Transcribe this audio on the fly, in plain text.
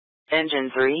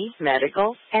Engine 3,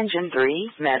 medical. Engine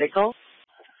 3, medical.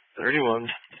 31.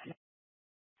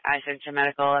 I sent to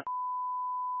medical.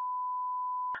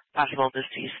 Possible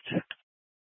deceased.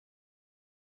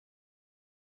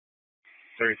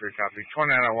 33 copy.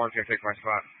 2901 can take my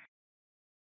spot.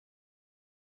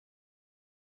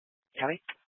 Copy.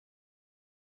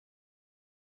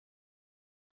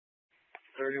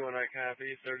 31 I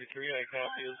copy. 33 I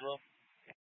copy as well.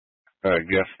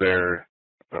 Guess they're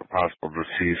possible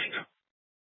deceased.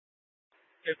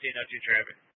 15 F2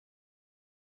 traffic.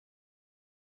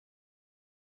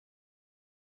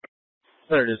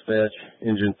 Clear dispatch,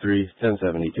 engine 3,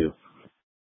 1072.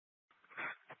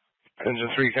 Engine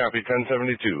 3 copy,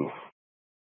 1072.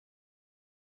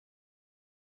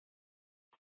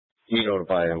 You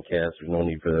notify MCAS, there's no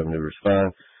need for them to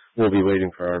respond. We'll be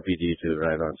waiting for RPD to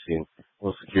arrive on scene.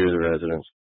 We'll secure the residence.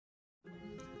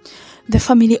 The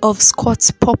family of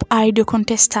Scott's pop idol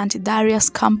contestant Darius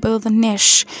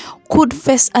Campbell-danesh could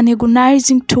face an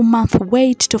agonizing 2-month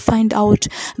wait to find out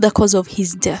the cause of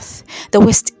his death. The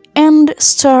West End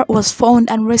star was found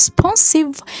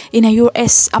unresponsive in a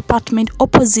U.S. apartment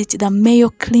opposite the Mayo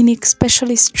Clinic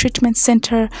Specialist Treatment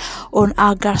Center on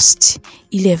August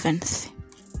 11th.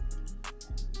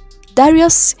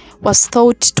 Darius was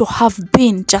thought to have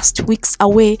been just weeks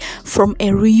away from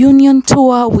a reunion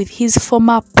tour with his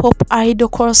former pop idol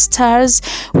co-stars,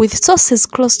 with sources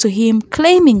close to him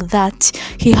claiming that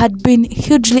he had been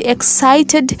hugely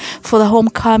excited for the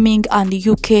homecoming and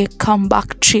UK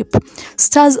comeback trip.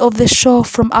 Stars of the show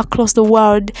from across the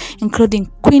world,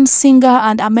 including Queen singer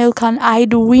and American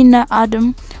Idol winner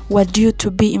Adam, were due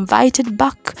to be invited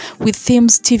back, with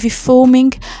Thames TV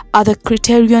filming at the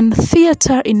Criterion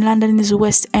Theatre in London's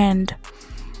West End.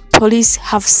 Police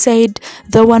have said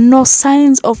there were no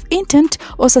signs of intent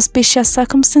or suspicious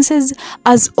circumstances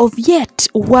as of yet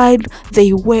while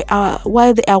they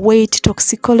await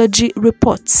toxicology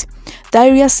reports.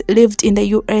 Darius lived in the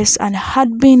US and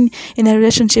had been in a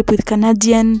relationship with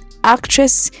Canadian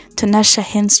actress Tanisha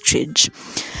Henstridge.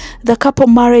 The couple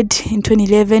married in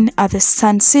 2011 at the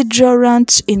San Isidro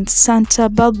Ranch in Santa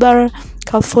Barbara,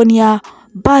 California,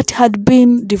 but had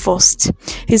been divorced.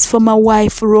 His former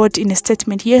wife wrote in a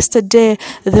statement yesterday,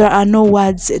 "There are no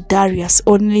words, Darius,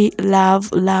 only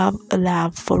love, love,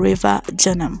 love, forever,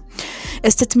 Janam."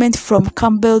 A statement from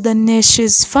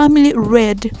Campbell-Danesh's family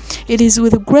read, "It is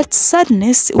with great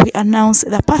sadness we announce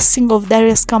the passing of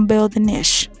Darius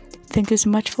Campbell-Danesh." Thank you so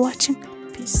much for watching.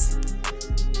 Peace.